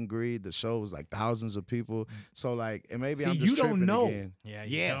the meet and greet. The show was, like, thousands of people. So, like, and maybe See, I'm just you don't tripping know. again. Yeah,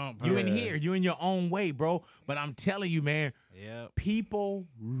 Yeah, don't, you bro. in here. You in your own way, bro. But I'm telling you, man, Yep. people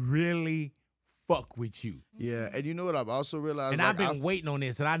really fuck with you. Yeah, and you know what I've also realized? And like, I've been waiting on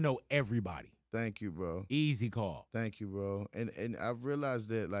this, and I know everybody. Thank you, bro. Easy call. Thank you, bro. And I've realized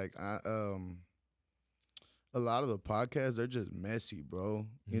that like a lot of the podcasts, they're just messy, bro.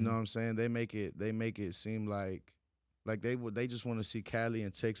 You know what I'm saying? They make it seem like they just want to see Cali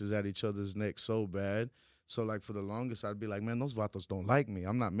and Texas at each other's necks so bad. So like for the longest, I'd be like, man, those vatos don't like me.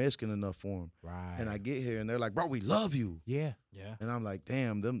 I'm not Mexican enough for them. Right. And I get here and they're like, bro, we love you. Yeah. Yeah. And I'm like,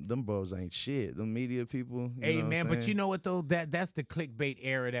 damn, them bros ain't shit. Them media people. You Hey, know what man, I'm but saying? you know what, though? That's the clickbait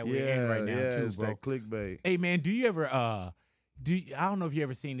era that we're yeah, in right now, yeah, too, it's bro. that clickbait. Hey, man, do you ever, I don't know if you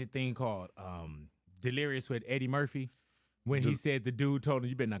ever seen the thing called Delirious with Eddie Murphy when he said the dude told him,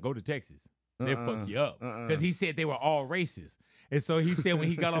 you better not go to Texas. They'll fuck you up. Because he said they were all racist. And so he said when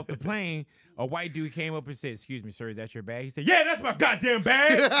he got off the plane, a white dude came up and said, excuse me, sir, is that your bag? He said, yeah, that's my goddamn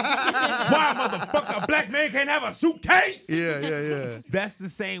bag. Why, motherfucker, a black man can't have a suitcase? Yeah. That's the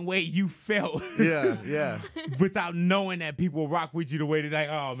same way you felt. Yeah. Without knowing that people rock with you the way they're like,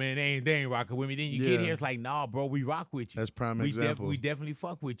 oh, man, they ain't rocking with me. Then you get Yeah. here, it's like, nah, bro, we rock with you. That's prime we example. We definitely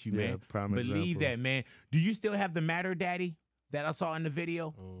fuck with you, Yeah, man. prime Believe example. that, man. Do you still have the Matter Daddy that I saw in the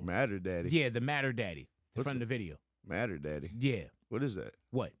video? Matter Daddy. Yeah, the Matter Daddy What's from the video. Matter Daddy. Yeah. What is that?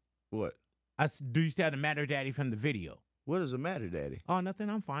 What? What? Do you still have the Matter Daddy from the video? What is a Matter Daddy? Oh, nothing.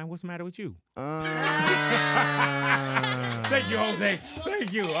 I'm fine. What's the matter with you? Thank Thank you, Jose.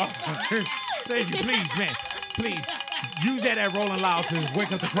 Thank you. Thank you. Please, man. Please. Use that at Rolling Loud to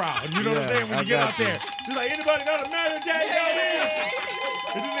wake up the crowd. You know what I'm saying? When I you get got out you. there. Just like, anybody got a Matter Daddy out here?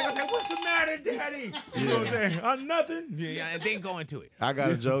 And then they say, what's the matter, Daddy? You know what I'm saying? Nothing. Yeah, and then go into it. I got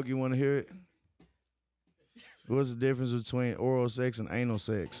a joke. You want to hear it? What's the difference between oral sex and anal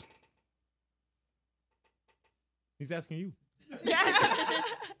sex? He's asking you.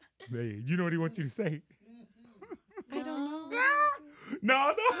 Hey, you know what he wants you to say? I don't know.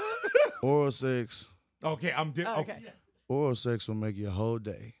 No. Oral sex. Okay, okay. Oral sex will make you a whole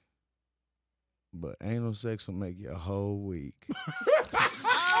day, but anal sex will make you a whole week.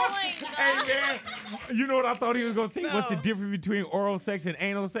 Oh my God. Hey, man, you know what I thought he was going to say? What's the difference between oral sex and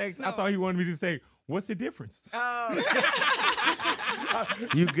anal sex? I thought he wanted me to say, what's the difference?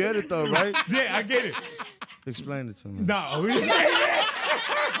 You get it though, right? Yeah, I get it. Explain it to me. No.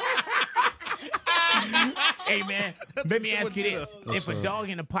 Hey, man, let me ask you this. If a dog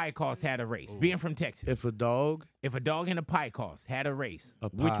and a pie cost had a race, being from Texas, If a dog, if a dog and a pie cost had a race, A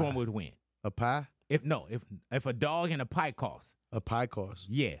which pie. one would win? a pie, If a dog and a pie cost, a pie cost.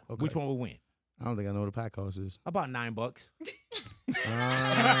 yeah, Okay. which one would win? I don't think I know what a pie cost is. About $9.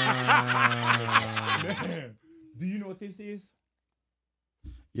 Do you know what this is?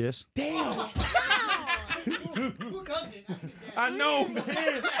 Yes. Damn. I know, man.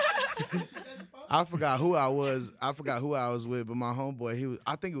 I forgot who I was. I was with, but my homeboy,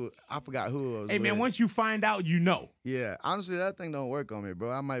 I forgot who I was Hey, with. man, once you find out, you know. Yeah, honestly, that thing don't work on me,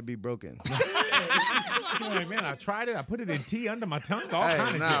 bro. I might be broken. You're like, man, I tried it. I put it in tea under my tongue. All kind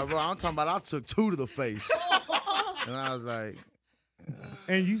Hey, of nah, shit. bro. I'm talking about I took 2 to the face, and I was like,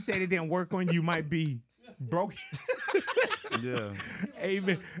 And you said it didn't work on you, might be broken. yeah. Hey,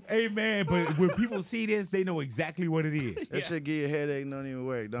 man, but when people see this, they know exactly what it is. That shit give you a headache, don't even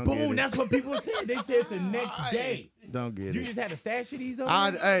work. Don't get Boom, it. that's what people said. They said the next day. Don't get You it. just had a stash of these over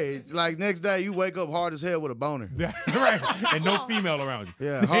Hey, like next day you wake up hard as hell with a boner. right, and no female around you.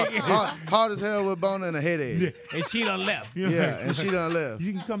 Yeah, hard as hell with a boner and a headache. Yeah, and she done left. You know? Yeah, and she done left.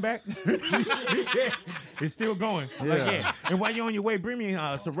 You can come back. It's still going. Like, Yeah. yeah. And while you're on your way, bring me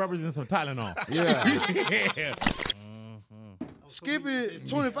some rubbers and some Tylenol. Yeah. Yeah. Skippy,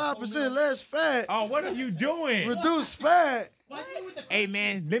 25% less fat. Oh, what are you doing? Reduce fat. Hey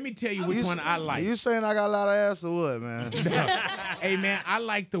man, let me tell you which one I like. You saying I got a lot of ass or what, man? Hey man, I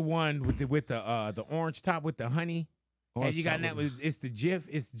like the one with the orange top with the honey. Orange And you got top that with- with it's the Jif,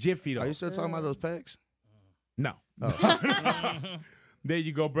 it's Jiffy though. Are you still talking about those packs? No. Oh. There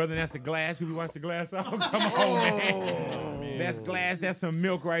you go, brother. That's a glass. Did we watch the glass out? Come on, man. That's glass. That's some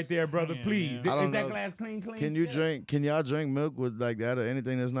milk right there, brother. Please. Is I don't that know. glass clean? Can y'all drink milk with like that or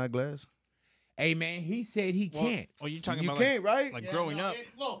anything that's not glass? Hey man, he said he can't. Oh, you talking You about can't, right? like growing up?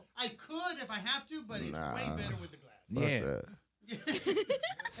 Well, I could if I have to, but it's way better with the glass. Fuck Yeah. that.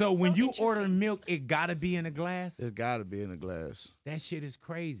 So when you order milk, it gotta be in a glass. It's gotta be in a glass. That shit is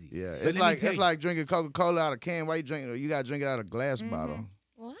crazy. Yeah, But it's let me tell it's you- like drinking Coca-Cola out of can. Why you drinking? You gotta drink it out of a glass bottle.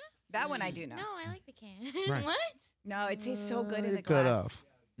 What? That one I do know. No, I like the can. Right. What? No, it tastes so good in the Cut glass. off.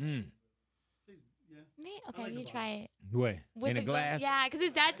 Mm. Me? Okay, you try it. What? With In a the glass? Yeah, because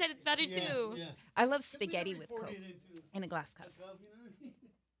his dad said it's better too. Yeah. I love spaghetti with Coke in a glass cup.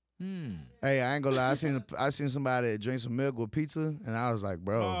 Hmm. Hey, I ain't gonna lie. I seen somebody drink some milk with pizza, and I was like,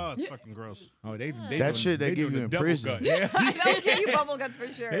 bro, Oh, it's fucking gross. Oh, they That doing, shit they give doing you the in double prison. gut. Yeah. They'll give you bubble guts for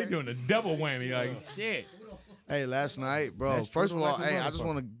sure. They doing a double whammy. Like shit. hey, last night, bro. That's First of true all, like a hey, I just motherfucker.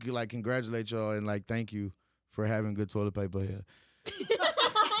 want to like congratulate y'all and like thank you for having good toilet paper here.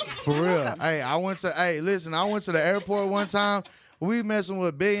 For real. Hey, I went to the airport one time. We messing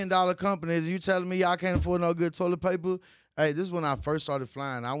with billion-dollar companies. You telling me y'all can't afford no good toilet paper? Hey, this is when I first started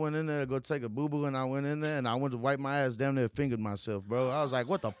flying. I went in there to go take a boo-boo, and I went in there, and I went to wipe my ass, damn near fingered myself, bro. I was like,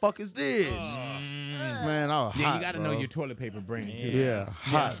 what the fuck is this? Man, I was Yeah, hot, you got to bro. know your toilet paper brand too. Yeah,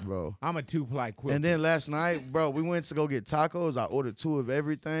 hot, bro. I'm a two-ply quilt. And then last night, bro, we went to go get tacos. I ordered 2 of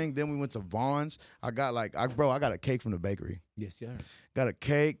everything. Then we went to Vaughn's. I got I got a cake from the bakery. yes, sir. Got a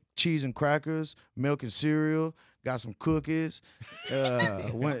cake, cheese and crackers, milk and cereal. Got some cookies.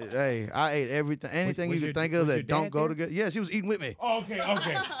 Hey, I ate everything. Anything was you your- could think of was your that don't dad go there? together. Yes, he was eating with me. Oh, okay.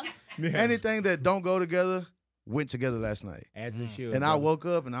 Yeah. Anything that don't go together went together last night. As it should. And I brother. woke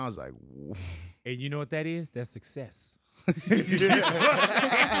up and I was like, And you know what that is? That's success.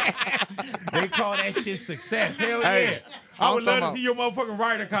 They call that shit success. Hell Hey, yeah. I I'm would love to talking see your motherfucking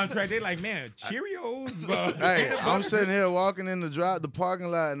rider contract. They like, man, Cheerios. hey, I'm sitting here walking in the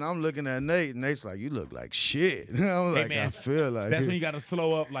parking lot and I'm looking at Nate, and Nate's like, you look like shit. I'm like, man, I feel like That's it. when you got to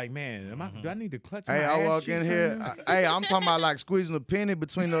slow up. Like, man, do I need to clutch my Hey, I ass walk cheeks in or here. something? Hey, I'm talking about like squeezing a penny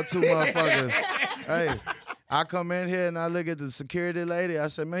between those 2 motherfuckers. Hey, I come in here and I look at the security lady. I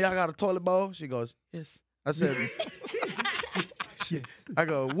said, man, y'all got a toilet bowl? She goes, yes. I said, Yes. I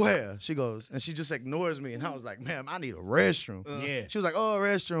go, where? She goes, and she just ignores me. And I was like, ma'am, I need a restroom. Yeah. She was like, oh, a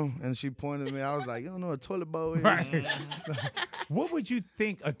restroom. And she pointed at me. I was like, you don't know what a toilet bowl is? Right. What would you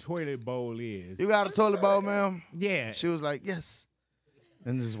think a toilet bowl is? You got a toilet bowl, ma'am? Yeah. She was like, yes.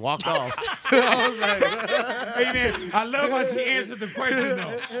 And just walked off. I was like, Hey man, I love how she answered the question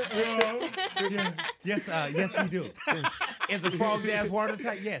though. Yeah. Yes, we do. Is a frog ass water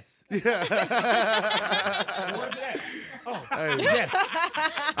type? Yes. Where's it at? Oh, hey, yes.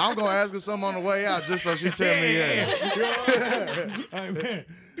 I'm going to ask her something on the way out just so she tell me yes. Hey, man.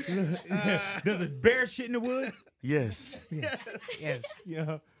 Does a bear shit in the woods? Yes. Yes.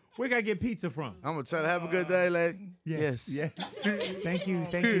 Yeah. Where can I get pizza from? I'm going to tell her, have a good day, lady. Yes. Thank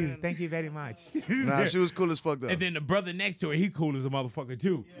you very much. Nah, she was cool as fuck, though. And then the brother next to her, he cool as a motherfucker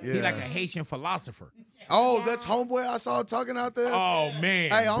too. He Yeah. like a Haitian philosopher. Oh, that's homeboy I saw talking out there? Oh man.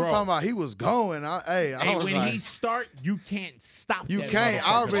 Hey, I'm bro. talking about he was going. I Hey, was when like, he start, you can't stop. you that can't.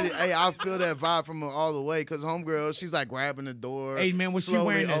 motherfucker. I feel that vibe from her all the way because homegirl, she's like grabbing the door. Hey man, was she slowly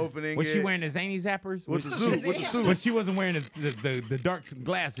wearing the, opening was she it. wearing the zany zappers? With the suit, with the suit. But she wasn't wearing the dark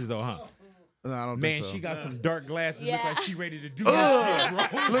glasses though, huh? No, I don't Man, think so. she got some dark glasses. Look Yeah. like she ready to do that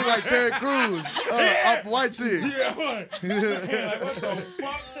shit, bro. Look like Terry Crews. Up white chick. Yeah, what? Like, what the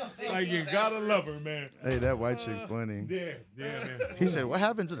fuck? Like, you gotta love her, man. Hey, that white chick funny. Yeah, man. He said, what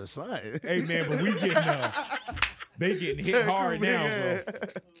happened to the sun? Hey, man, but we getting, they getting hit Terry hard Crews, now, yeah. bro.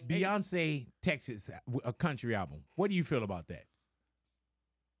 Beyonce, Texas, a country album. What do you feel about that?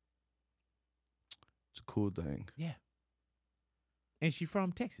 It's a cool thing. Yeah. And she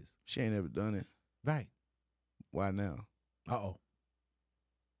from Texas. She ain't ever done it. Right. Why now? Uh-oh.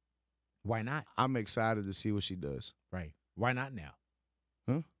 Why not? I'm excited to see what she does. Right. Why not now?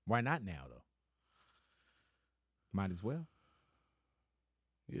 Huh? Why not now, though? Might as well.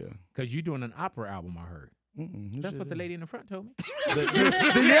 Yeah. Because you're doing an opera album, I heard. Who That's said what the that? lady in the front told me. The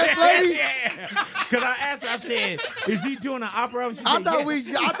yes lady? Yeah. Because I asked her, I said, is he doing an opera album? She I said, thought yes.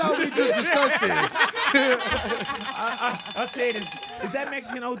 we just discussed this. I said, is that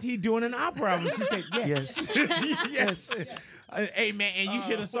Mexican OT doing an opera album? She said, yes. Yes. Hey, man, and you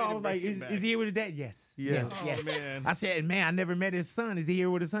should have saw, I was like, is he here with his dad? Yes. Yes. Yes. Man. I said, man, I never met his son. Is he here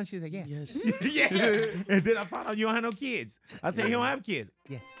with his son? She said, yes. Yes. Yes. And then I found out you don't have no kids. I said, you don't have kids.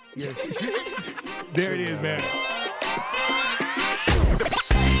 Yes. Yes. There it is, man.